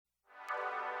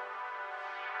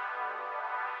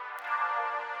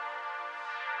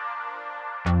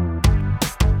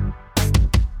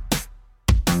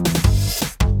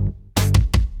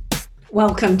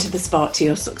Welcome to the Spark to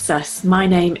Your Success. My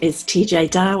name is TeeJay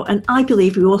Dow, and I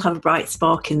believe we all have a bright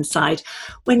spark inside.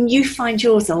 When you find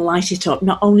yours and light it up,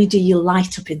 not only do you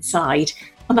light up inside,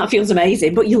 and that feels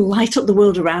amazing, but you light up the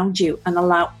world around you and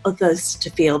allow others to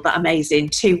feel that amazing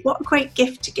too. What a great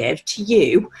gift to give to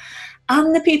you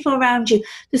and the people around you.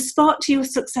 The Spark to Your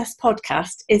Success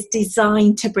podcast is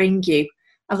designed to bring you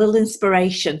a little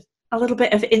inspiration, a little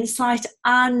bit of insight,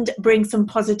 and bring some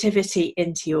positivity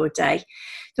into your day.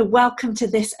 So welcome to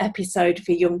this episode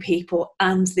for young people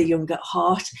and the young at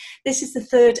heart. This is the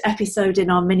third episode in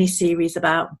our mini-series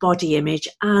about body image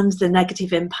and the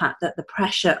negative impact that the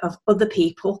pressure of other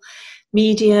people,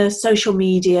 media, social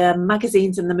media,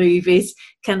 magazines and the movies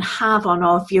can have on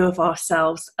our view of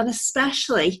ourselves, and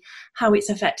especially how it's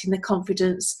affecting the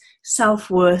confidence,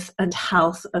 self-worth and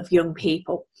health of young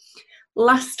people.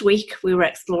 Last week we were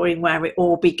exploring where it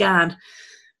all began,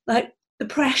 like the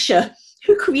pressure.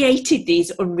 Who created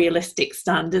these unrealistic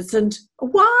standards and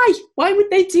why? Why would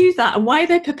they do that? And why are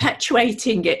they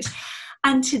perpetuating it?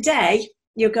 And today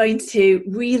you're going to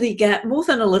really get more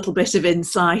than a little bit of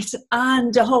insight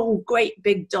and a whole great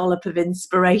big dollop of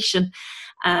inspiration,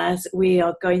 as we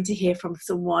are going to hear from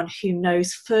someone who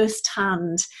knows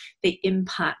firsthand the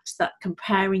impact that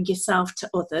comparing yourself to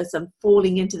others and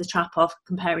falling into the trap of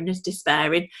comparing and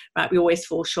despairing, right? We always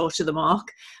fall short of the mark.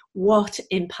 What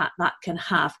impact that can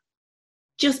have.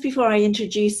 Just before I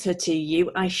introduce her to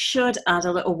you, I should add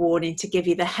a little warning to give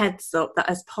you the heads up that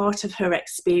as part of her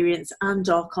experience and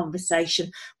our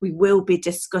conversation, we will be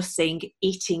discussing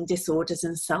eating disorders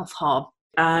and self-harm.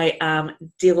 I am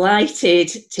delighted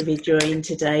to be joined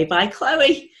today by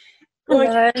Chloe.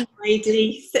 Hello. Gorgeous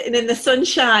lady sitting in the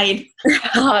sunshine.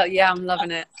 Oh, yeah, I'm loving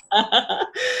it.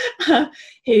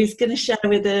 Who's going to share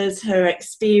with us her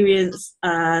experience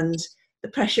and the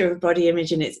pressure of body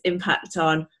image and its impact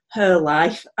on her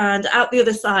life and out the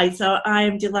other side. So I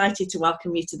am delighted to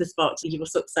welcome you to the Spark to Your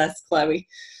Success, Chloe.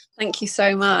 Thank you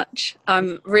so much.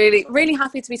 I'm really, really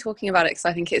happy to be talking about it because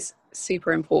I think it's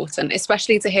super important,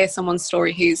 especially to hear someone's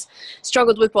story who's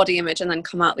struggled with body image and then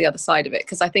come out the other side of it.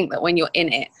 Because I think that when you're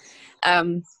in it,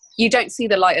 you don't see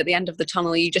the light at the end of the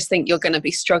tunnel. You just think you're going to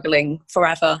be struggling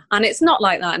forever. And it's not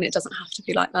like that, and it doesn't have to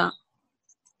be like that.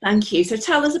 Thank you. So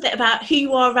tell us a bit about who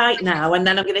you are right now, and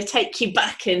then I'm going to take you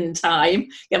back in time,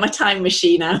 get my time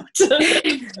machine out.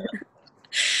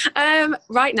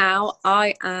 Right now,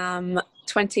 I am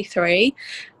 23.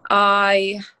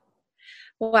 I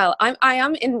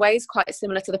am in ways quite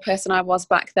similar to the person I was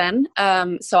back then.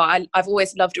 So I've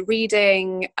always loved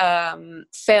reading,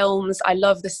 films. I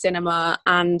love the cinema,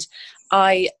 and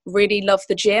I really love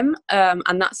the gym.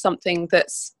 And that's something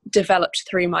that's developed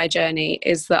through my journey,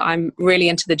 is that I'm really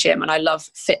into the gym and I love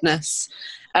fitness.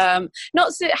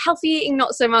 Not so healthy eating,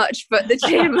 not so much, but the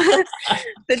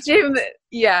gym,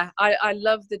 yeah, I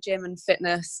love the gym and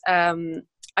fitness.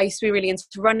 I used to be really into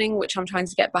running, which I'm trying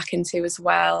to get back into as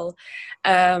well.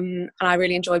 And I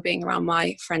really enjoy being around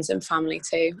my friends and family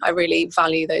too. I really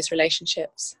value those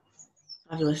relationships.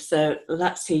 Fabulous. So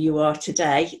that's who you are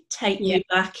today. Take me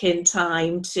back in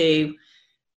time to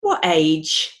what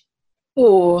age?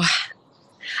 Oh,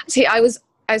 see, I was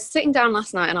sitting down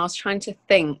last night and I was trying to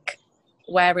think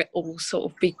where it all sort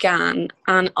of began,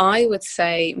 and I would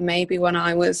say maybe when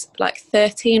I was like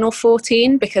 13 or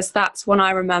 14, because that's when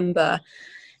I remember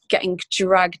getting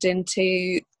dragged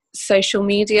into social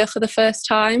media for the first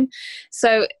time.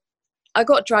 So I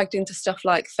got dragged into stuff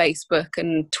like Facebook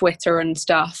and Twitter and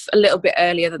stuff a little bit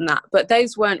earlier than that, but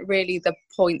those weren't really the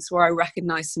points where I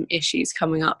recognised some issues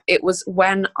coming up. It was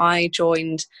when I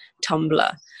joined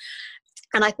Tumblr.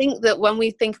 And I think that when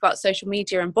we think about social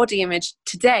media and body image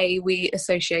today, we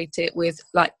associate it with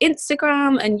like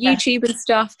Instagram and YouTube and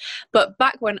stuff. But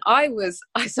back when I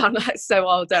sound like so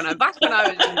old, don't I? Back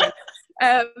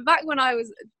when I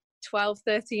was 12,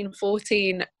 13,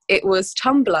 14, it was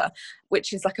Tumblr,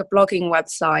 which is like a blogging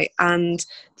website. And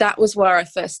that was where I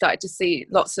first started to see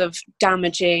lots of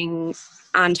damaging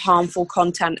and harmful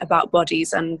content about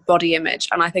bodies and body image.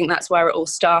 And I think that's where it all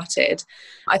started.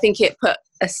 I think it put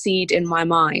a seed in my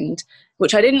mind,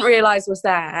 which I didn't realise was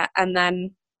there. And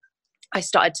then I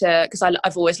started to, because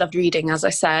I've always loved reading, as I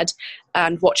said,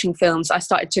 and watching films, I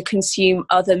started to consume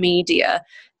other media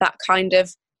that kind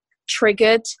of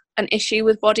triggered an issue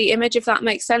with body image, if that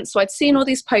makes sense. So I'd seen all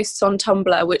these posts on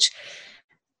Tumblr which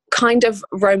kind of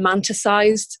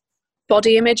romanticized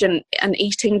body image and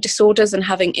eating disorders and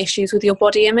having issues with your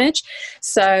body image.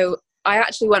 So I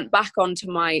actually went back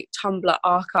onto my Tumblr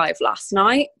archive last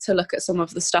night to look at some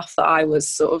of the stuff that I was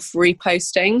sort of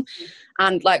reposting,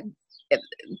 and like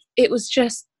it was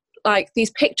just like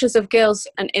these pictures of girls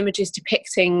and images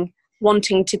depicting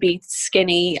wanting to be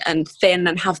skinny and thin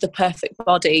and have the perfect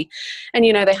body. And,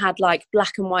 you know, they had like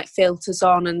black and white filters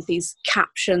on and these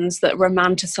captions that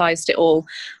romanticized it all.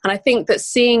 And I think that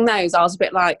seeing those, I was a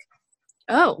bit like,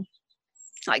 oh,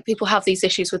 like people have these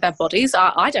issues with their bodies.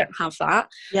 I don't have that.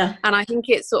 Yeah. And I think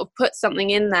it sort of put something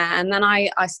in there. And then I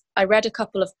read a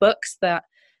couple of books that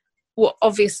were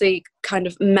obviously kind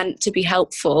of meant to be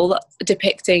helpful,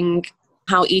 depicting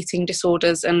how eating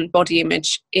disorders and body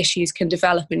image issues can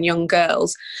develop in young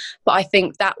girls. But I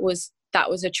think that was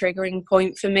a triggering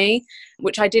point for me,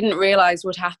 which I didn't realize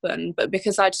would happen. But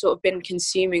because I'd sort of been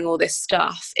consuming all this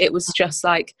stuff, it was just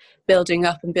like building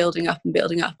up and building up and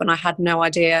building up. And I had no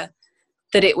idea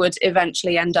that it would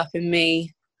eventually end up in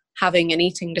me having an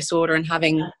eating disorder and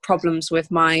having problems with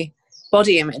my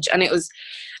body image. And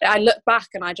I look back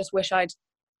and I just wish I'd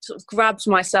sort of grabbed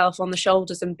myself on the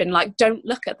shoulders and been like, don't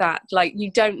look at that. Like, you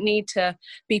don't need to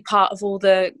be part of all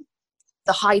the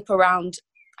hype around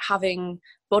having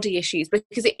body issues,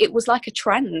 because it was like a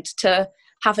trend to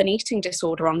have an eating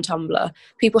disorder on Tumblr.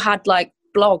 People had like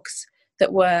blogs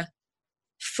that were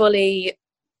fully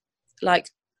like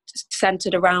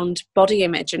centered around body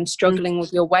image and struggling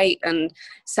with your weight and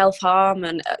self-harm,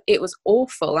 and it was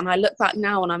awful. And I look back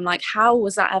now and I'm like, how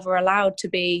was that ever allowed to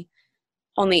be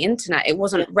on the internet? It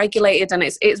wasn't regulated, and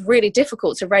it's really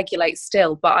difficult to regulate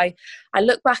still. But I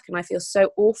look back and I feel so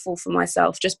awful for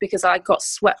myself, just because I got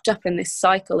swept up in this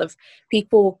cycle of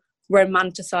people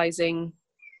romanticizing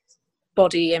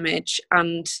body image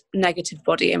and negative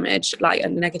body image, like a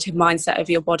negative mindset of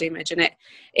your body image. And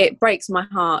it breaks my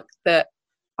heart that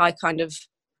I kind of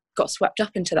got swept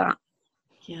up into that.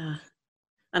 Yeah.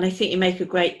 And I think you make a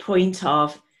great point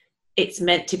of, it's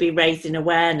meant to be raising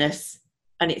awareness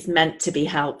and it's meant to be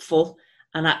helpful.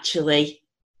 And actually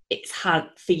it's had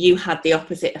the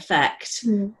opposite effect.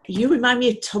 You remind me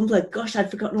of Tumblr. Gosh,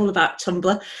 I'd forgotten all about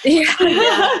Tumblr.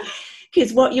 Yeah.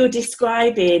 Because what you're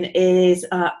describing is,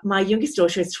 my youngest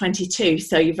daughter is 22,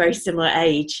 so you're very similar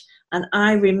age. And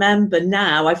I remember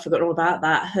now, I've forgotten all about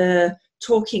that, her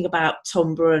talking about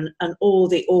Tumblr and all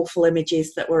the awful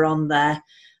images that were on there,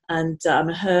 and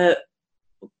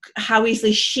how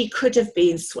easily she could have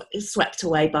been swept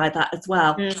away by that as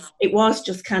well. It was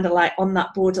just kind of like on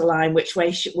that borderline, which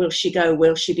way will she go?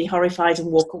 Will she be horrified and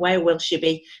walk away, or will she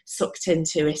be sucked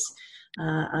into it?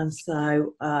 And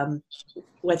so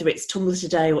whether it's Tumblr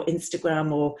today or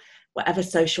Instagram or whatever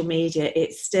social media,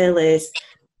 it still is,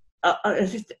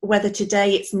 whether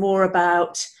today it's more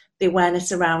about the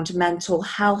awareness around mental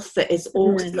health that is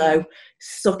also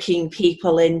sucking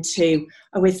people into,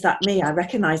 oh, is that me? I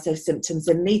recognise those symptoms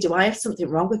in me. Do I have something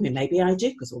wrong with me? Maybe I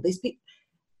do, because all these people,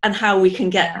 and how we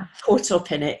can get caught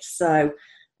up in it. So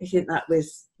I think that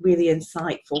was really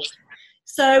insightful.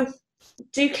 So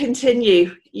do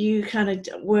continue. You kind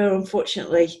of were,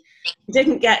 unfortunately, you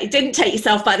didn't take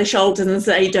yourself by the shoulders and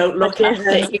say, don't look at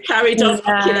it. You carried on looking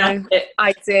at it.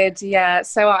 I did, yeah.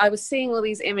 So I was seeing all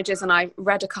these images, and I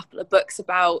read a couple of books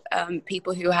about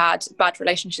people who had bad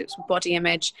relationships with body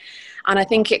image. And I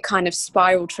think it kind of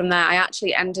spiraled from there. I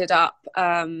actually ended up,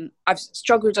 I've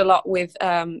struggled a lot with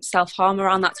self-harm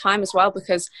around that time as well,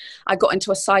 because I got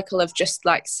into a cycle of just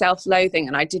like self-loathing,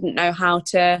 and I didn't know how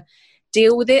to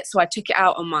deal with it. So I took it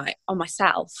out on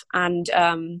myself. And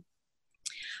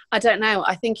I don't know,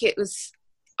 I think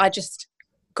I just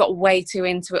got way too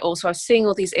into it all. So I was seeing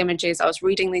all these images, I was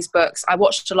reading these books, I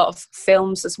watched a lot of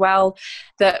films as well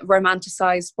that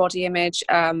romanticized body image,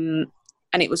 and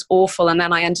it was awful. And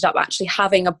then I ended up actually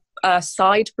having a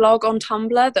side blog on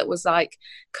Tumblr that was like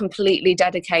completely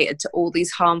dedicated to all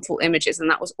these harmful images, and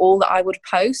that was all that I would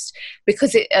post,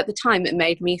 because at the time it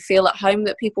made me feel at home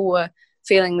that people were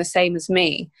feeling the same as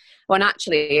me, when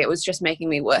actually it was just making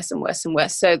me worse and worse and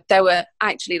worse. So there were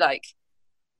actually like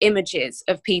images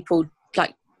of people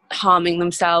like harming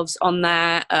themselves on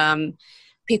there,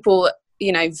 people,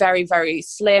 you know, very, very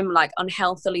slim, like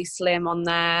unhealthily slim on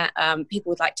there, people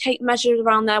with like tape measures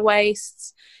around their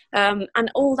waists, and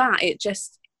all that.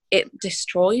 It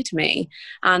destroyed me.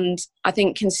 And I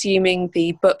think consuming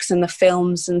the books and the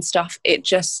films and stuff,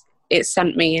 it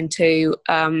sent me into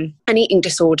an eating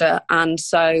disorder. And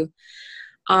so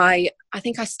I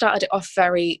think I started it off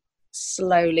very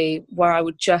slowly, where I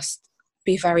would just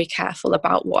be very careful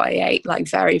about what I ate, like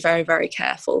very, very, very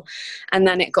careful. And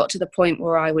then it got to the point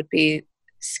where I would be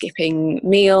skipping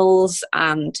meals,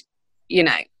 and, you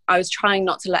know, I was trying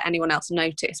not to let anyone else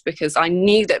notice, because I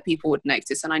knew that people would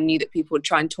notice, and I knew that people would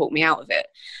try and talk me out of it.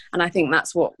 And I think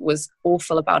that's what was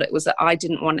awful about it, was that I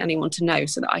didn't want anyone to know,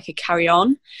 so that I could carry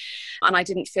on. And I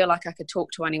didn't feel like I could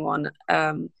talk to anyone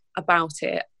about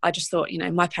it. I just thought, you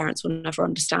know, my parents will never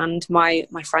understand, my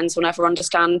friends will never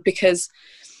understand, because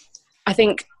I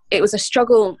think it was a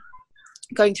struggle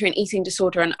going through an eating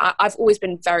disorder, and I've always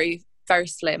been very, very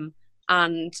slim,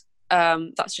 and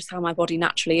that's just how my body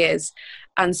naturally is.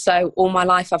 And so all my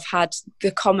life I've had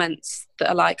the comments that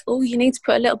are like, oh, you need to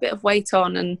put a little bit of weight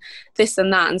on and this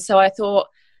and that. And so I thought,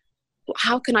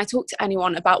 how can I talk to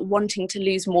anyone about wanting to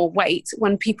lose more weight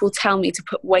when people tell me to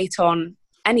put weight on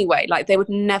anyway? Like, they would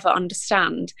never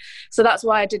understand. So that's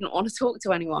why I didn't want to talk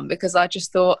to anyone, because I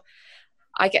just thought,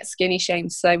 I get skinny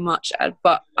shamed so much,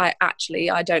 but I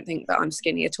don't think that I'm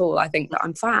skinny at all. I think that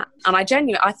I'm fat, and I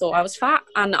thought I was fat,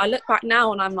 and I look back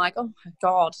now and I'm like, oh my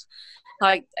God,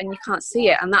 like, and you can't see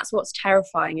it. And that's what's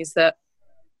terrifying, is that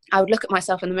I would look at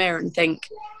myself in the mirror and think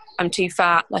I'm too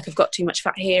fat, like I've got too much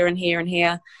fat here and here and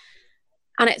here.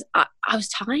 And I was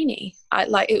tiny.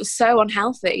 It was so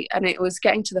unhealthy, and it was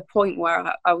getting to the point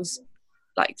where I was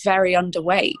like very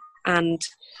underweight,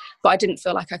 but I didn't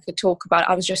feel like I could talk about it.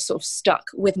 I was just sort of stuck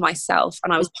with myself,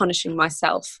 and I was punishing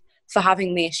myself for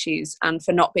having the issues and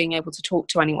for not being able to talk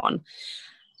to anyone.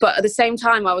 But at the same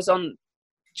time, I was on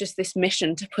just this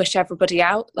mission to push everybody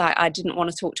out. Like, I didn't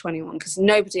want to talk to anyone because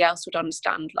nobody else would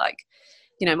understand. Like,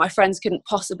 you know, my friends couldn't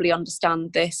possibly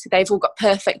understand this. They've all got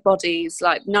perfect bodies.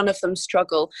 Like, none of them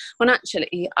struggle. When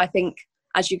actually, I think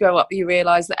as you grow up, you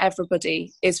realise that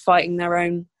everybody is fighting their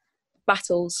own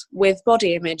battles with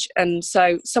body image. And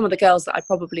so some of the girls that I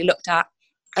probably looked at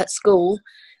school,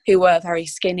 who were very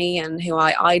skinny and who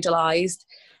I idolised,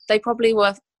 they probably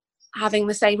were having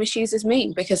the same issues as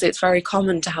me, because it's very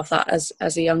common to have that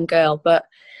as a young girl. But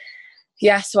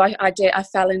yeah, so I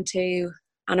fell into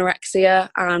anorexia,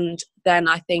 and then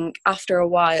I think after a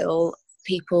while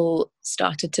people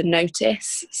started to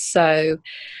notice. So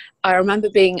I remember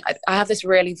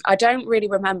I don't really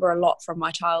remember a lot from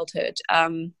my childhood.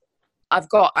 I've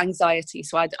got anxiety,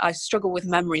 so I struggle with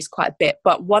memories quite a bit.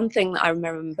 But one thing that I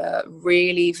remember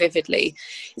really vividly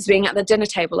is being at the dinner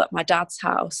table at my dad's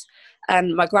house,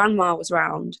 and my grandma was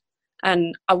round,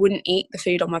 and I wouldn't eat the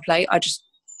food on my plate. I just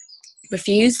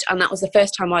refused, and that was the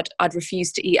first time I'd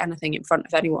refused to eat anything in front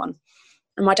of anyone.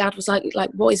 And my dad was like,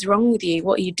 what is wrong with you?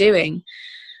 What are you doing?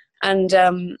 And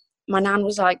my nan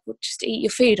was like, well, just eat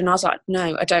your food. And I was like,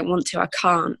 no, I don't want to, I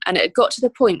can't. And it got to the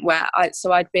point where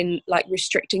I'd been like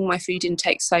restricting my food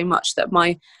intake so much that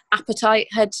my appetite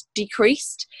had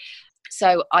decreased.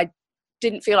 So I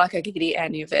didn't feel like I could eat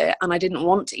any of it, and I didn't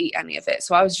want to eat any of it.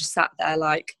 So I was just sat there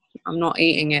like, I'm not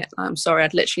eating it. I'm sorry.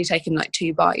 I'd literally taken like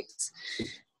 2 bites.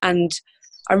 And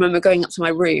I remember going up to my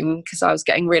room because I was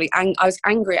getting really I was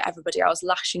angry at everybody. I was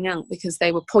lashing out because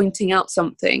they were pointing out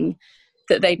something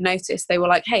that they'd noticed. They were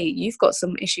like, hey, you've got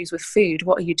some issues with food.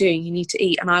 What are you doing? You need to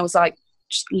eat. And I was like,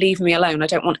 just leave me alone. I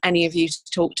don't want any of you to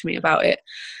talk to me about it.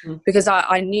 Because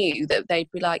I knew that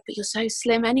they'd be like, but you're so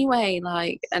slim anyway,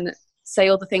 like, and say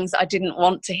all the things that I didn't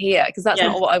want to hear, because that's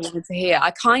not what I wanted to hear.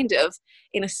 I kind of,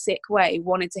 in a sick way,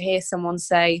 wanted to hear someone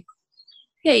say,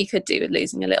 yeah, you could do with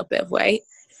losing a little bit of weight.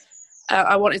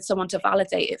 I wanted someone to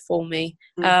validate it for me.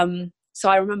 So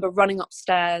I remember running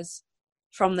upstairs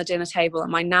from the dinner table, and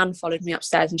my nan followed me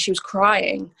upstairs, and she was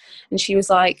crying, and she was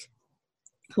like,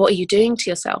 what are you doing to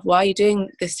yourself? Why are you doing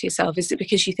this to yourself? Is it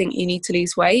because you think you need to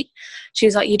lose weight? She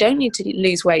was like, you don't need to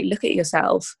lose weight. Look at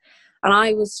yourself. And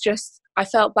I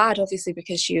felt bad, obviously,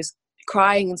 because she was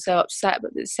crying and so upset.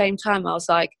 But at the same time, I was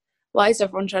like, why is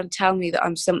everyone trying to tell me that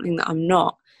I'm something that I'm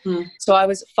not? So I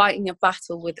was fighting a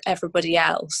battle with everybody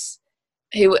else,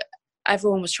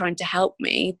 everyone was trying to help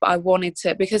me, but I wanted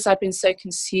to, because I'd been so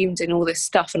consumed in all this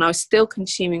stuff, and I was still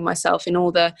consuming myself in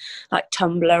all the like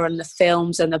Tumblr and the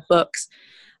films and the books.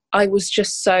 I was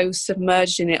just so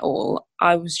submerged in it all.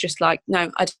 I was just like,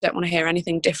 no, I don't want to hear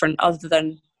anything different other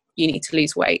than you need to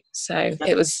lose weight. So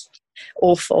it was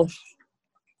awful.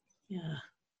 Yeah.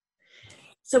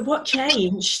 So what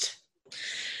changed?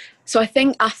 So I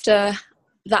think after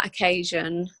that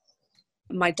occasion,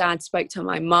 my dad spoke to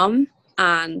my mum,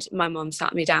 and my mum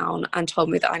sat me down and told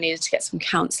me that I needed to get some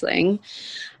counselling.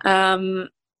 And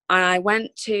I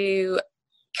went to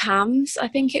CAMS, I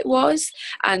think it was,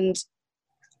 and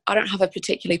I don't have a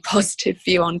particularly positive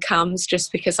view on CAMS,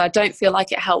 just because I don't feel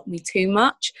like it helped me too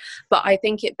much, but I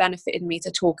think it benefited me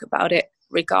to talk about it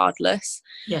regardless.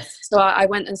 Yes. So I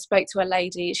went and spoke to a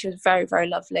lady. She was very, very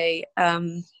lovely.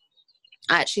 I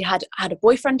actually had a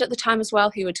boyfriend at the time as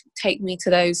well, who would take me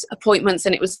to those appointments,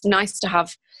 and it was nice to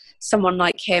have someone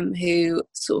like him who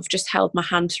sort of just held my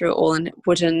hand through it all and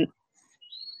wouldn't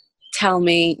tell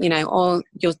me, you know, oh,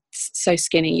 you're so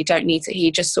skinny, you don't need to. He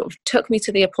just sort of took me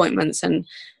to the appointments and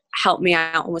helped me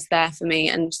out and was there for me.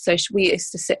 And so we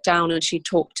used to sit down, and she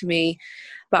talked to me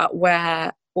about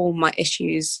where all my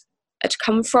issues had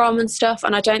come from and stuff.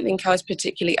 And I don't think I was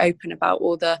particularly open about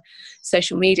all the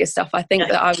social media stuff. I think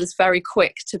that I was very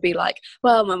quick to be like,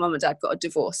 well, my mum and dad got a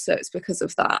divorce, so it's because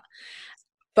of that.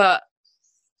 But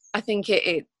I think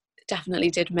it definitely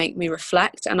did make me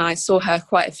reflect. And I saw her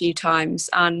quite a few times,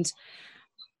 and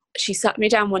she sat me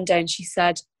down one day and she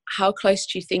said, how close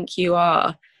do you think you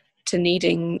are to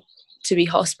needing to be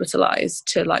hospitalized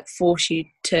to like force you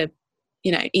to,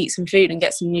 you know, eat some food and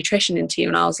get some nutrition into you?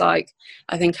 And I was like,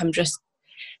 I think I'm just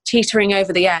teetering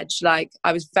over the edge. Like,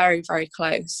 I was very, very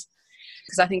close,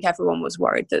 because I think everyone was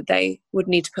worried that they would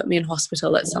need to put me in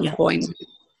hospital at some point,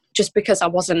 just because I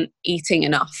wasn't eating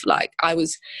enough. Like, I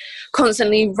was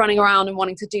constantly running around and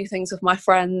wanting to do things with my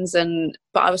friends,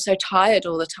 but I was so tired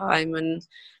all the time, and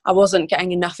I wasn't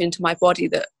getting enough into my body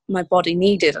that my body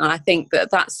needed. And I think that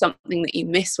that's something that you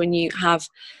miss when you have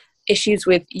issues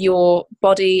with your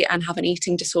body and have an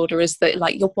eating disorder, is that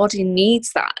like your body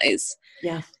needs that,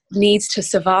 needs to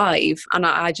survive. And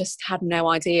I just had no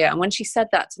idea. And when she said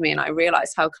that to me and I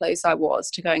realized how close I was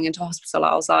to going into hospital,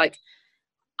 I was like,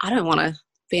 I don't want to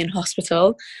be in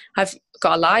hospital. I've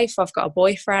got a life, I've got a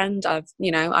boyfriend, I'm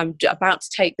about to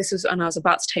take, this was when I was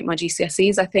about to take my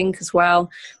GCSEs, I think, as well.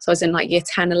 So I was in like year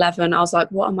 10, 11. I was like,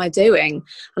 what am I doing?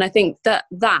 And I think that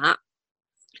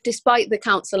despite the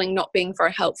counselling not being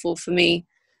very helpful for me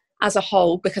as a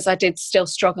whole, because I did still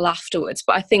struggle afterwards,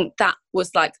 but I think that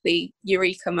was like the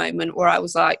eureka moment where I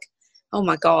was like, oh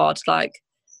my God, like,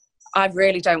 I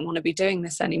really don't want to be doing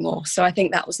this anymore. So I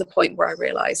think that was the point where I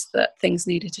realised that things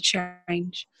needed to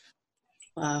change.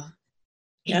 Wow.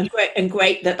 Yeah,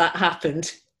 great that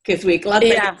happened, because we're glad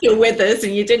that you're still with us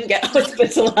and you didn't get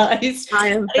hospitalised. I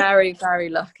am very, very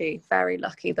lucky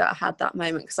that I had that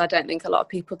moment, because I don't think a lot of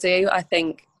people do. I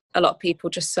think a lot of people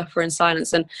just suffer in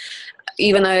silence. And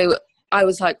even though I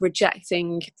was like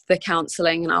rejecting the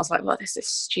counselling and I was like, well, this is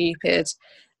stupid,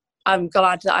 I'm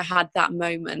glad that I had that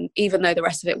moment, even though the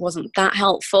rest of it wasn't that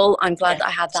helpful. I'm glad that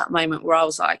I had that moment where I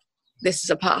was like, this is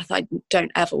a path I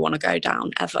don't ever want to go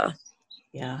down, ever.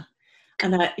 Yeah.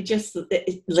 And I just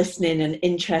listening and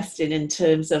interested in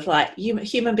terms of like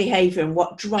human behaviour and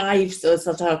what drives us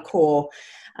at our core.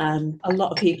 A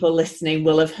lot of people listening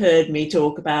will have heard me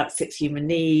talk about 6 human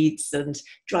needs and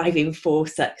driving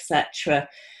force, etc.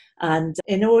 And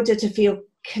in order to feel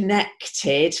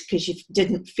connected, because you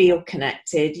didn't feel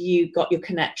connected, you got your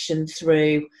connection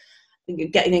through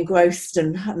getting engrossed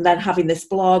and then having this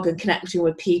blog and connecting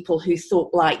with people who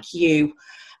thought like you,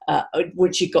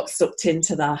 once you got sucked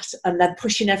into that, and then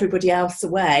pushing everybody else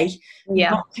away,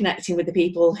 not connecting with the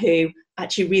people who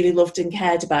actually really loved and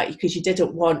cared about you, because you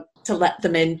didn't want to let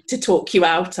them in to talk you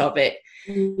out of it.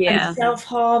 And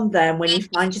self-harm then, when you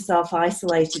find yourself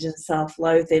isolated and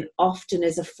self-loathing, often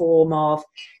is a form of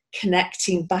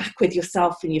connecting back with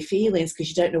yourself and your feelings, because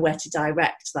you don't know where to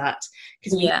direct that,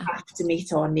 because we have to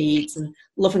meet our needs, and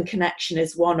love and connection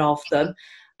is one of them.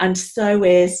 And so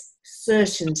is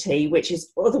certainty, which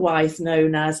is otherwise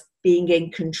known as being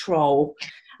in control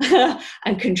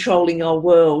and controlling our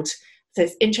world. So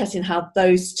it's interesting how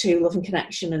those two, love and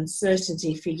connection and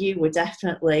certainty, for you were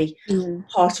definitely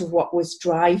part of what was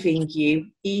driving you,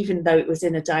 even though it was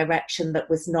in a direction that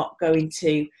was not going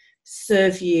to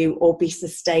serve you or be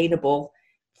sustainable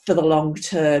for the long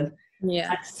term.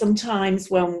 And sometimes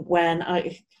when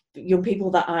young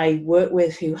people that I work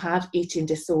with who have eating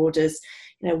disorders,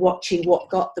 you know, watching what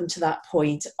got them to that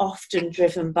point, often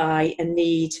driven by a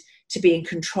need to be in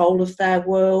control of their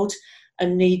world, a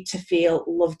need to feel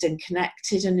loved and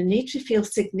connected, and a need to feel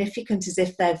significant, as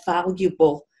if they're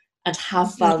valuable and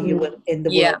have value in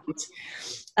the world.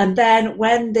 And then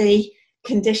when the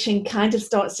condition kind of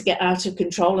starts to get out of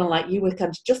control, and like you were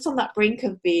kind of just on that brink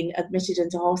of being admitted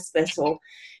into hospital,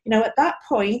 you know, at that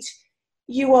point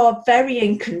you are very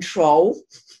in control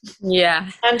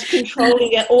and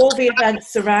controlling all the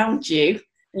events around you.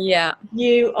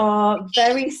 You are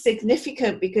very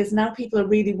significant, because now people are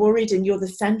really worried and you're the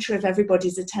center of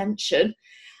everybody's attention,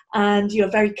 and you're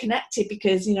very connected,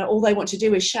 because, you know, all they want to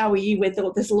do is shower you with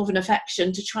all this love and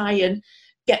affection to try and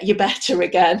get you better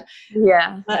again.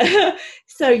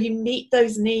 So you meet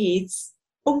those needs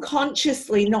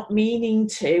unconsciously, not meaning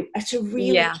to, at a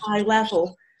really high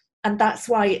level, and that's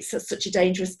why it's such a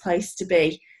dangerous place to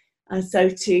be. And so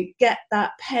to get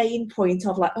that pain point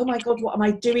of like, oh my God, what am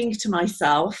I doing to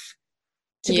myself,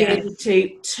 to be able to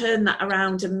turn that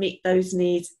around and meet those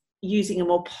needs using a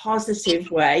more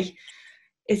positive way,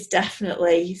 is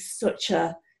definitely such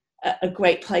a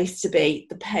great place to be.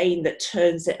 The pain that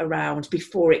turns it around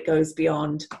before it goes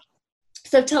beyond.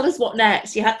 So tell us what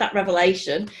next. You had that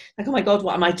revelation, like, oh my God,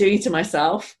 what am I doing to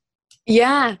myself?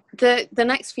 Yeah, the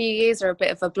next few years are a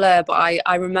bit of a blur, but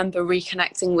I remember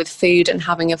reconnecting with food and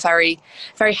having a very,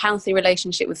 very healthy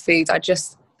relationship with food. I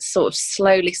just sort of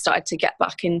slowly started to get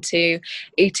back into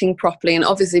eating properly, and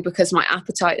obviously because my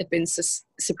appetite had been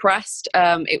suppressed,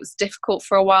 it was difficult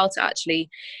for a while to actually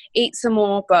eat some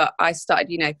more. But I started,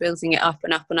 building it up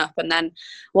and up and up, and then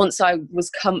once I was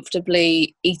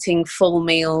comfortably eating full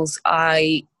meals,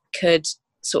 I could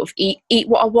sort of eat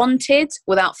what I wanted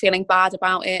without feeling bad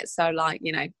about it. So like,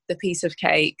 the piece of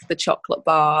cake, the chocolate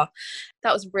bar,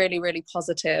 that was really, really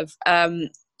positive. And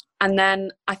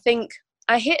then I think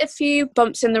I hit a few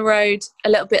bumps in the road a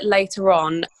little bit later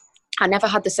on. I never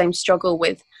had the same struggle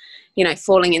with,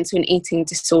 falling into an eating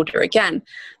disorder again.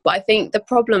 But I think the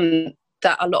problem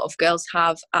that a lot of girls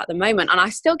have at the moment, and I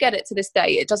still get it to this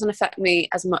day, it doesn't affect me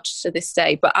as much to this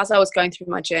day, but as I was going through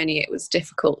my journey, it was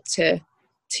difficult to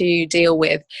deal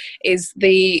with, is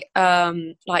the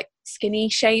like skinny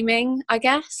shaming, I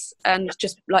guess, and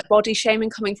just like body shaming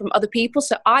coming from other people.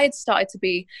 So I had started to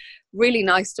be really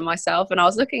nice to myself, and I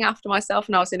was looking after myself,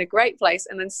 and I was in a great place,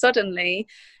 and then suddenly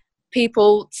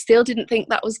people still didn't think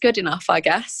that was good enough, I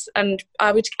guess. And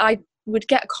I would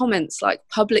get comments like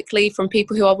publicly from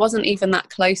people who I wasn't even that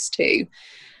close to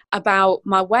about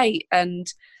my weight.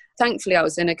 And thankfully I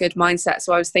was in a good mindset,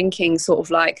 so I was thinking sort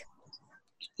of like,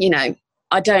 I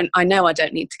know I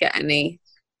don't need to get any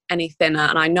thinner,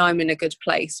 and I know I'm in a good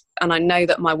place, and I know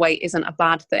that my weight isn't a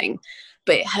bad thing.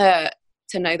 But it hurt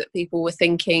to know that people were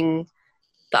thinking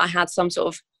that I had some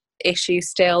sort of issue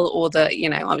still, or that,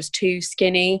 I was too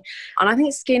skinny. And I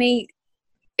think skinny,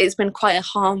 it's been quite a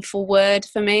harmful word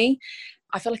for me.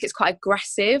 I feel like it's quite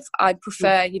aggressive. I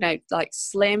prefer, like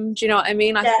slim. Do you know what I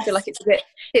mean? I Yes. feel like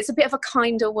it's a bit of a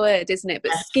kinder word, isn't it?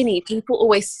 But Yes. skinny, people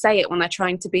always say it when they're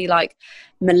trying to be like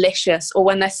malicious, or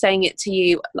when they're saying it to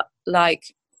you, like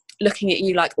looking at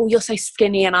you like, oh, you're so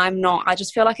skinny and I'm not. I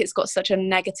just feel like it's got such a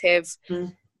negative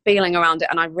feeling around it,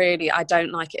 and I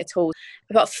don't like it at all.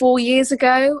 About 4 years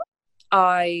ago,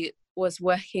 I was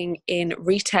working in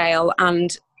retail,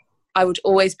 and I would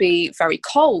always be very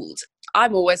cold.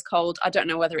 I'm always cold. I don't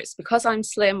know whether it's because I'm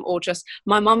slim or just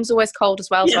my mum's always cold as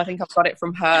well. Yeah. So I think I've got it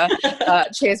from her.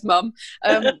 Cheers, mum.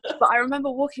 But I remember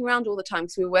walking around all the time,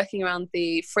 because we were working around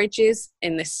the fridges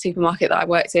in this supermarket that I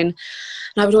worked in. And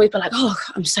I would always be like, oh,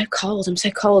 I'm so cold. I'm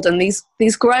so cold. And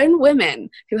these grown women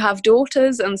who have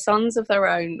daughters and sons of their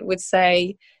own would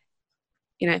say,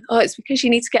 oh, it's because you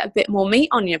need to get a bit more meat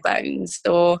on your bones.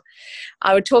 Or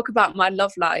I would talk about my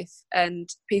love life, and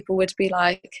people would be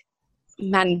like,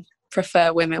 men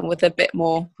prefer women with a bit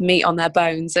more meat on their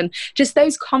bones. And just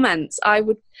those comments, I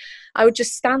would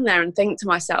just stand there and think to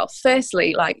myself,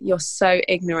 firstly, like, you're so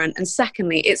ignorant, and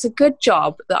secondly, it's a good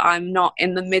job that I'm not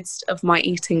in the midst of my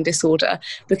eating disorder,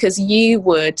 because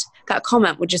that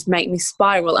comment would just make me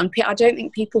spiral. And I don't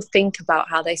think people think about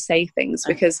how they say things,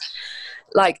 because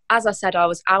like, as I said, I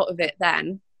was out of it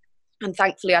then, and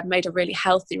thankfully I'd made a really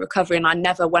healthy recovery, and I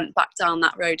never went back down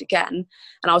that road again.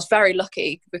 And I was very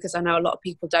lucky, because I know a lot of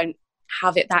people don't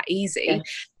have it that easy. Yeah.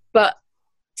 But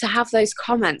to have those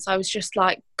comments, I was just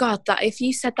like, God, that if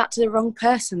you said that to the wrong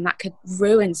person, that could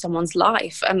ruin someone's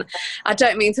life. And I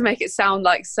don't mean to make it sound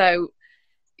like so,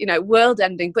 world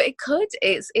ending, but it could.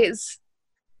 It's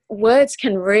words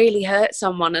can really hurt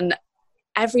someone. And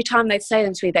every time they'd say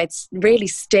them to me, they'd really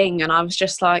sting. And I was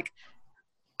just like,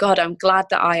 God, I'm glad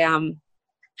that I am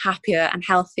happier and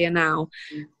healthier now,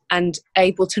 and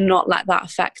able to not let that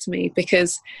affect me.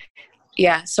 Because,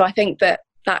 so I think that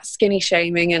skinny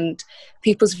shaming and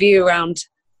people's view around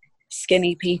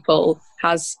skinny people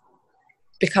has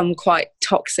become quite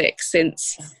toxic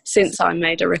since I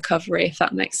made a recovery, if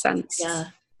that makes sense. Yeah.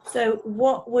 So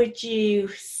what would you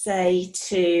say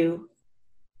to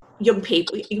young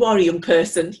people? You are a young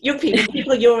person, young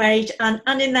people your age and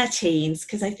in their teens,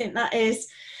 because I think that it's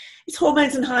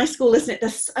hormones in high school, isn't it?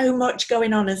 There's so much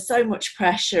going on, and so much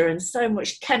pressure, and so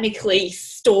much chemically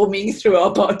storming through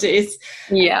our bodies.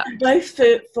 Yeah. Both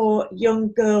for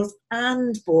young girls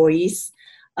and boys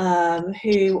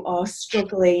who are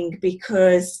struggling,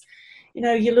 because,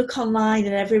 you look online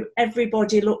and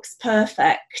everybody looks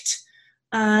perfect.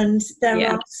 And there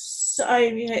are so,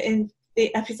 in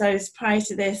the episodes prior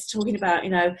to this, talking about,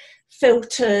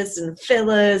 filters and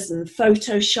fillers and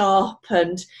Photoshop,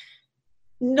 and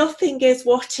nothing is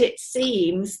what it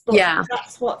seems, but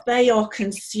that's what they are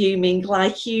consuming,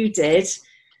 like you did.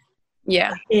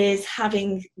 Is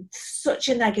having such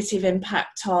a negative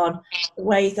impact on the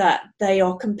way that they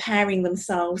are comparing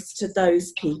themselves to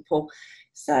those people.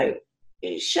 So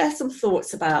share some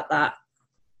thoughts about that.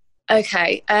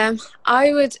 Okay.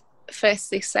 I would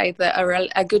firstly say that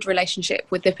a good relationship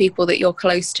with the people that you're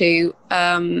close to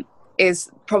is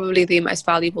probably the most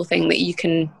valuable thing that you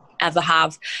can ever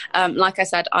have. Like I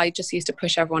said, I just used to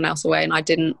push everyone else away, and I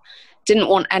didn't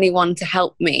want anyone to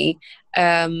help me.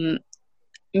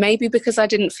 Maybe because I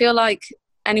didn't feel like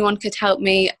anyone could help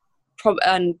me,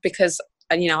 and because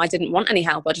I didn't want any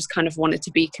help. I just kind of wanted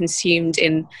to be consumed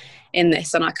in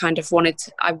this, and I kind of wanted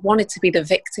to be the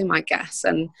victim, I guess.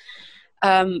 And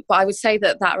but I would say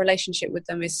that relationship with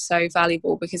them is so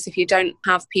valuable, because if you don't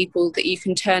have people that you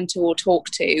can turn to or talk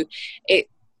to,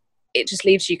 it just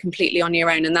leaves you completely on your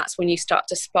own. And that's when you start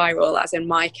to spiral, as in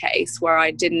my case, where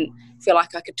I didn't feel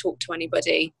like I could talk to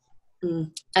anybody.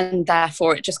 And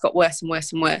therefore it just got worse and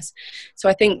worse and worse. So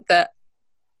I think that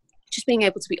just being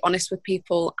able to be honest with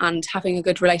people and having a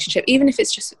good relationship, even if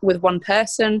it's just with one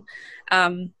person,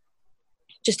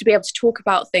 just to be able to talk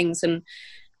about things and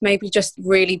maybe just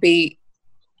really be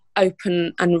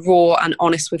open and raw and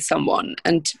honest with someone,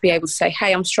 and to be able to say,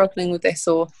 hey, I'm struggling with this,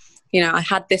 or I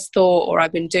had this thought, or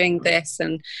I've been doing this.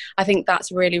 And I think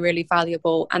that's really, really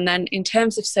valuable. And then in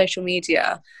terms of social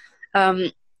media,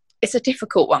 it's a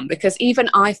difficult one, because even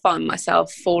I find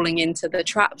myself falling into the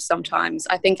trap sometimes.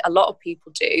 I think a lot of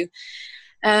people do.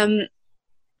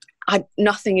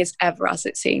 Nothing is ever as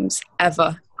it seems,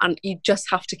 ever. And you just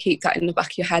have to keep that in the back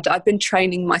of your head. I've been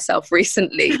training myself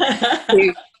recently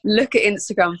to look at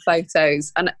Instagram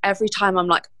photos, and every time I'm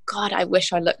like, God, I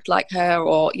wish I looked like her,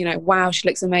 or, wow, she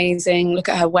looks amazing. Look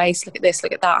at her waist, look at this,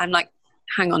 look at that. I'm like,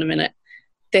 hang on a minute.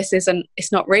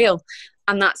 It's not real.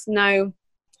 And that's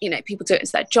people do it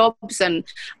as their jobs, and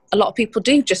a lot of people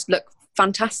do just look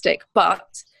fantastic,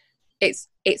 but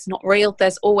it's not real.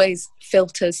 There's always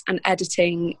filters and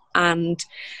editing and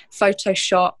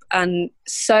Photoshop, and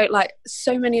so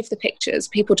many of the pictures,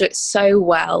 people do it so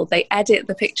well. They edit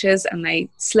the pictures and they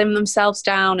slim themselves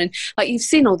down, and you've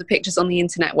seen all the pictures on the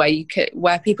internet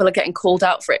where people are getting called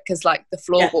out for it because the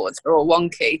floorboards are all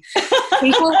wonky.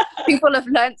 People have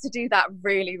learned to do that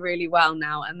really, really well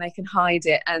now, and they can hide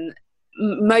it. And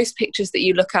most pictures that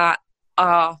you look at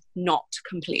are not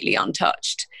completely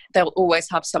untouched. They'll always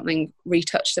have something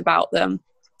retouched about them.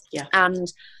 Yeah.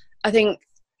 And I think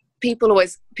people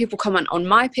comment on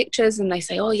my pictures and they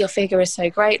say, oh, your figure is so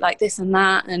great, like this and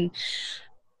that. And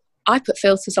I put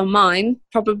filters on mine,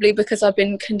 probably because I've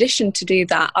been conditioned to do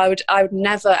that. I would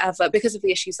never, ever, because of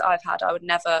the issues that I've had, I would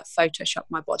never Photoshop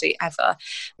my body ever.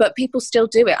 But people still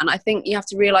do it. And I think you have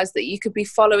to realize that you could be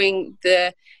following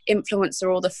the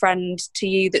influencer or the friend to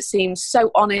you that seems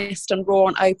so honest and raw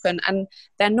and open, and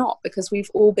they're not, because we've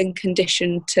all been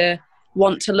conditioned to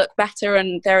want to look better,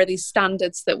 and there are these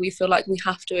standards that we feel like we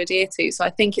have to adhere to. So I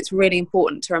think it's really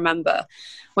important to remember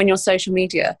when you're on social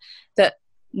media that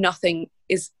nothing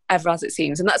is ever as it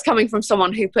seems. And that's coming from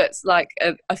someone who puts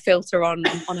a filter on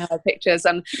her pictures.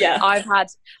 And yeah. I've had,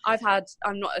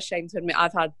 I'm not ashamed to admit,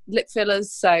 I've had lip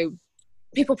fillers. So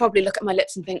people probably look at my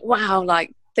lips and think, wow,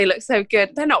 they look so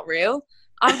good. They're not real.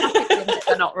 I'm happy to admit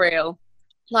they're not real.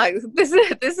 This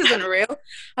isn't real.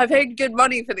 I paid good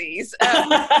money for these.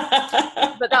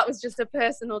 But that was just a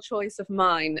personal choice of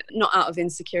mine, not out of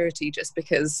insecurity, just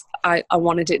because I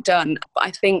wanted it done. But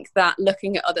I think that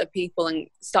looking at other people and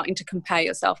starting to compare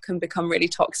yourself can become really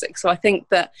toxic. So I think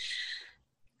that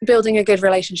building a good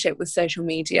relationship with social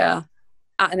media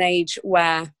at an age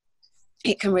where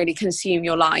it can really consume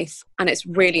your life, and it's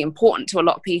really important to a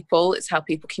lot of people, it's how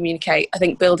people communicate. I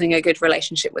think building a good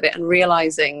relationship with it and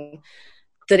realizing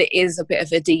that it is a bit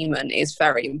of a demon is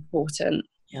very important.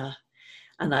 Yeah.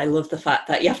 And I love the fact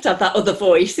that you have to have that other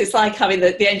voice. It's like having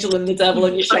the angel and the devil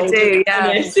on your shoulder. I do,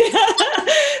 yeah.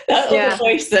 That other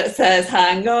voice that says,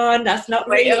 hang on, that's not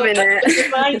real. Wait a minute.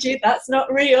 Remind you, that's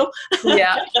not real.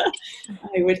 Yeah.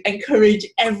 I would encourage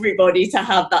everybody to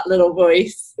have that little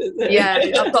voice. Yeah,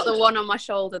 I've got the one on my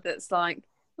shoulder that's like,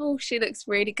 oh, she looks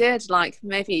really good.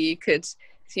 Maybe you could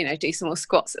do some more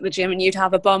squats at the gym and you'd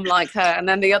have a bum like her. And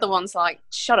then the other one's like,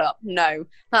 shut up, no,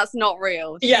 that's not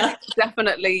real. She's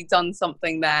definitely done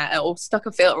something there, or stuck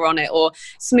a filter on it, or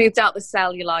smoothed out the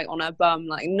cellulite on her bum.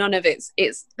 None of it's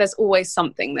there's always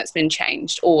something that's been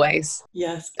changed, always.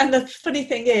 Yes. And the funny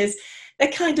thing is, they're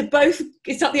kind of both,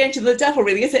 it's not the angel and the devil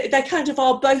really, is it? They kind of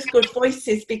are both good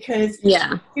voices, because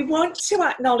we want to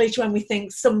acknowledge when we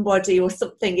think somebody or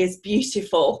something is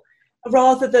beautiful,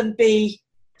 rather than be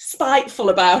spiteful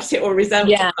about it or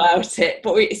resentful about it.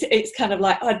 But it's kind of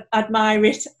like, I'd admire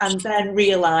it and then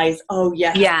realise, oh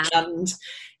yes,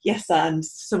 and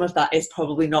some of that is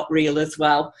probably not real as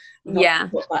well. Not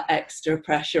put that extra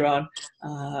pressure on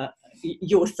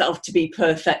yourself to be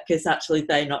perfect, because actually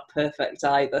they're not perfect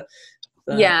either.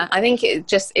 So. Yeah, I think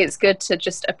it's good to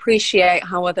just appreciate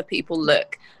how other people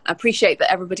look, appreciate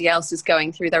that everybody else is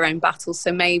going through their own battles,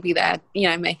 so maybe they're, you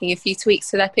know, making a few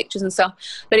tweaks to their pictures and stuff,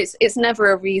 but it's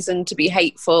never a reason to be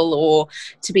hateful or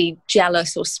to be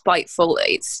jealous or spiteful.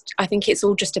 I think it's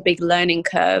all just a big learning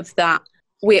curve, that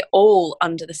we're all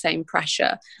under the same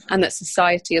pressure, and that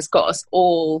society has got us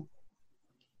all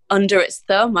under its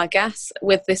thumb, I guess,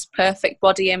 with this perfect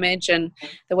body image and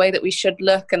the way that we should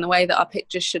look and the way that our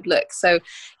pictures should look. So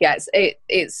yeah,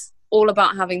 it's all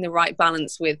about having the right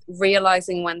balance with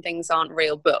realizing when things aren't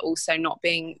real, but also not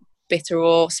being bitter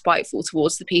or spiteful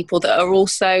towards the people that are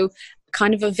also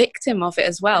kind of a victim of it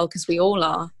as well, because we all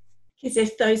are. Because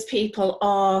if those people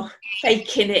are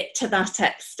faking it to that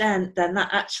extent, then that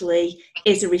actually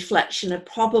is a reflection of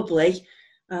probably,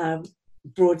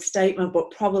 broad statement,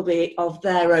 but probably of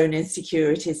their own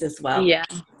insecurities as well. Yeah.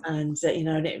 And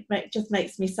and it just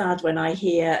makes me sad when I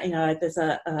hear, there's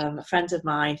a friend of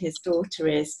mine, his daughter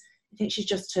is, I think she's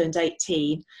just turned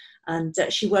 18, and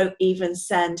she won't even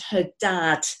send her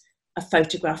dad a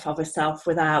photograph of herself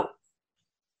without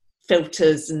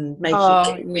filters and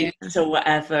making it or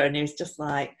whatever. And he was just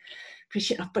like,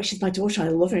 but she's my daughter, I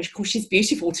love her. Of course, she's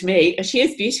beautiful to me. She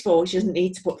is beautiful. She doesn't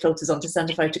need to put filters on to send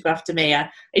a photograph to me. I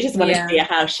just want to see her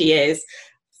how she is.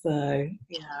 So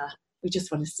yeah, we just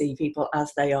want to see people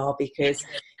as they are, because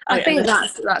I think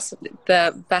that's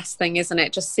the best thing, isn't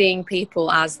it? Just seeing people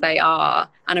as they are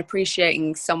and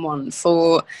appreciating someone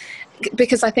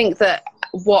because I think that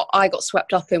what I got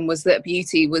swept up in was that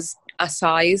beauty was a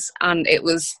size and it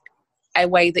was a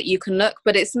way that you can look,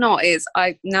 but it's not.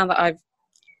 Now that I've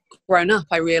grown up,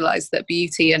 I realized that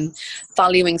beauty and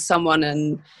valuing someone,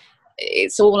 and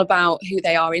it's all about who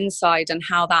they are inside and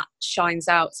how that shines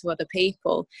out to other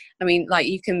people. I mean, like,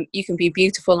 you can be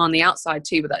beautiful on the outside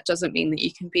too, but that doesn't mean that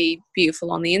you can be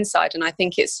beautiful on the inside. And I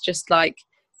think it's just like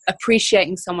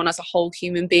appreciating someone as a whole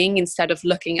human being instead of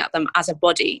looking at them as a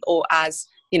body or as,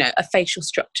 a facial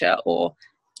structure or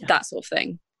that sort of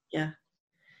thing. Yeah.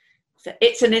 So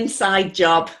it's an inside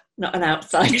job, not an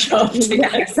outside job.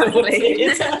 Yeah, exactly.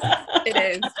 It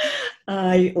is.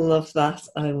 I love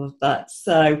that.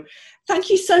 So thank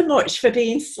you so much for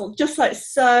being just like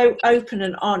so open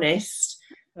and honest.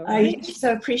 Right. I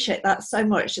so appreciate that so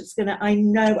much. I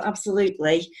know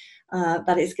absolutely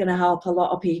that it's going to help a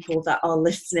lot of people that are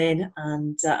listening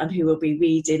and who will be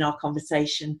reading our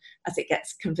conversation as it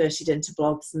gets converted into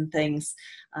blogs and things.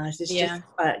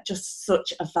 It's just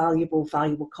such a valuable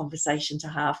conversation to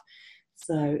have.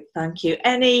 So thank you.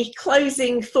 Any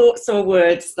closing thoughts or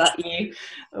words that you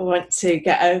want to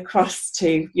get across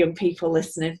to young people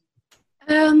listening?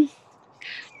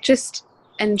 Just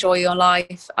enjoy your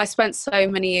life. I spent so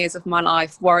many years of my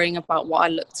life worrying about what I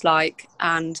looked like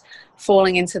and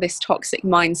falling into this toxic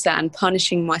mindset and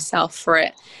punishing myself for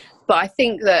it. But I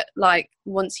think that, like,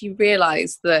 once you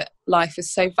realize that life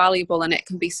is so valuable and it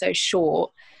can be so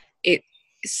short, it's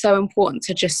so important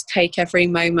to just take every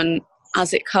moment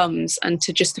as it comes and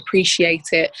to just appreciate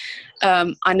it.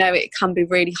 I know it can be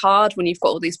really hard when you've got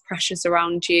all these pressures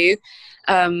around you.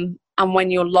 And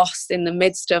when you're lost in the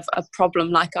midst of a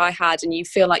problem like I had and you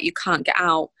feel like you can't get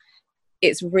out,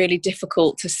 it's really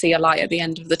difficult to see a light at the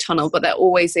end of the tunnel, but there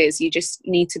always is. You just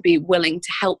need to be willing to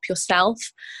help yourself.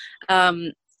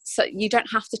 So you don't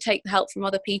have to take the help from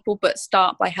other people, but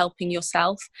start by helping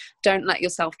yourself. Don't let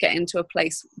yourself get into a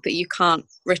place that you can't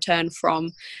return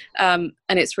from. And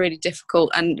it's really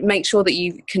difficult. And make sure that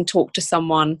you can talk to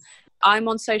someone. I'm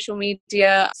on social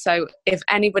media, so if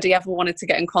anybody ever wanted to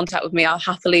get in contact with me, I'll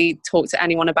happily talk to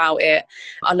anyone about it.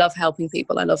 I love helping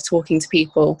people. I love talking to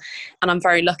people. And I'm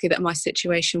very lucky that my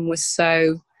situation was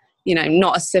so,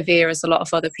 not as severe as a lot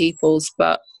of other people's.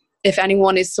 But if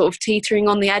anyone is sort of teetering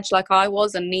on the edge like I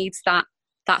was and needs that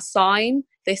sign,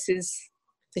 this is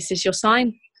your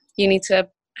sign. You need to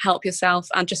help yourself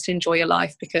and just enjoy your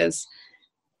life, because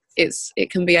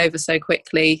it can be over so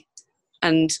quickly.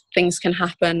 And things can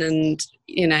happen, and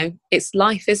it's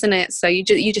life, isn't it? So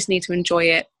you just need to enjoy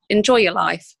it. Enjoy your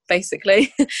life,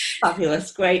 basically.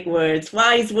 Fabulous, great words,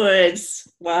 wise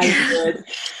words.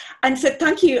 And so,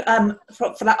 thank you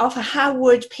for that offer. How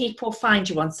would people find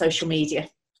you on social media?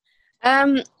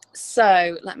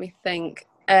 So let me think.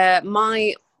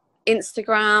 My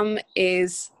Instagram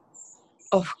is,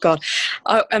 oh God,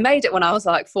 I made it when I was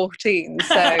like 14.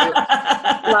 So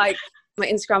like, my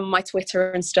Instagram and my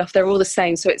Twitter and stuff, they're all the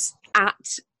same. So it's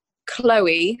at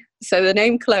Chloe, so the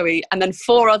name Chloe, and then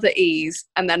 4 other E's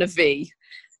and then a V.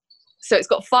 So it's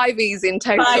got 5 E's in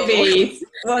total. 5 E's.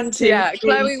 1, 2, yeah, 3,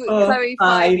 Chloe, 4, Chloe,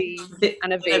 5 E's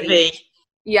and a V.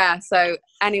 Yeah, so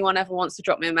anyone ever wants to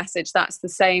drop me a message, that's the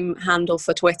same handle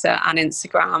for Twitter and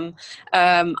Instagram.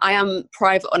 I am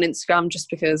private on Instagram just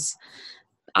because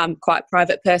I'm quite a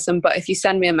private person, but if you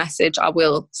send me a message, I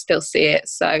will still see it.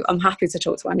 So I'm happy to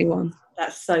talk to anyone.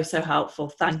 That's so helpful.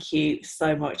 Thank you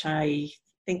so much. I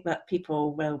think that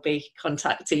people will be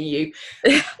contacting you.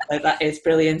 So that is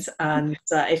brilliant. And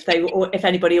if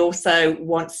anybody also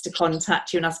wants to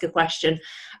contact you and ask a question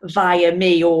via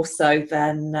me also,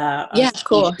 then of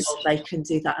course, they can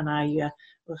do that, and I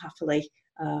will happily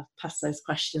pass those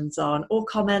questions on, or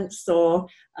comments, or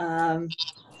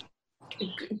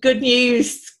good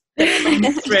news that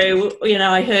comes through.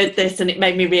 I heard this and it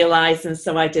made me realise, and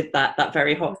so I did that. That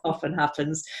very often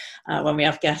happens when we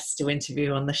have guests to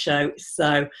interview on the show.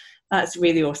 So that's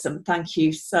really awesome. Thank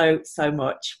you so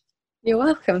much. You're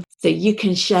welcome. So you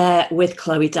can share with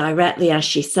Chloe directly, as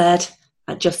she said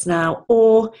just now,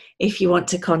 or if you want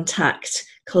to contact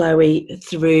Chloe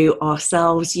through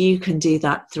ourselves, you can do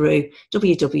that through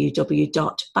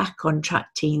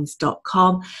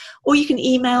www.backontrackteens.com, or you can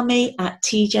email me at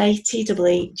TeeJay,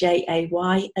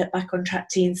 TeeJay, at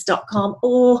backontrackteens.com,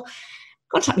 or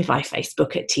contact me via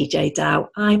Facebook at TeeJay Dow.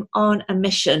 I'm on a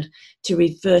mission to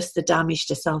reverse the damage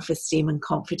to self-esteem and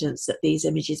confidence that these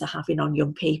images are having on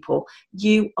young people.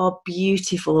 You are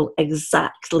beautiful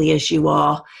exactly as you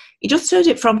are. You just heard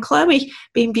it from Chloe.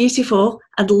 Being beautiful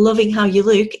and loving how you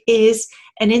look is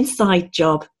an inside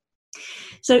job.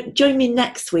 So join me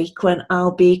next week when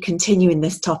I'll be continuing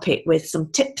this topic with some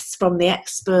tips from the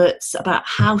experts about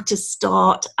how to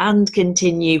start and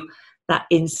continue that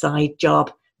inside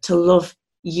job to love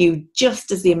you just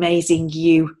as the amazing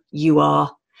you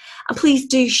are. And please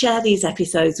do share these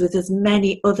episodes with as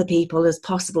many other people as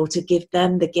possible to give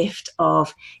them the gift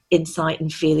of insight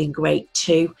and feeling great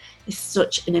too. It's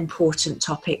such an important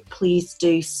topic. Please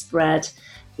do spread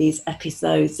these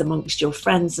episodes amongst your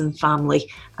friends and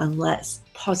family, and let's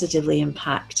positively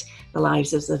impact the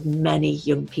lives of as many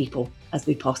young people as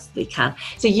we possibly can.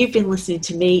 So you've been listening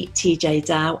to me, TeeJay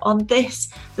Dow, on this,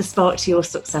 the Spark to Your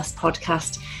Success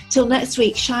podcast. Till next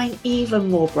week, shine even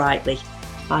more brightly.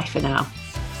 Bye for now.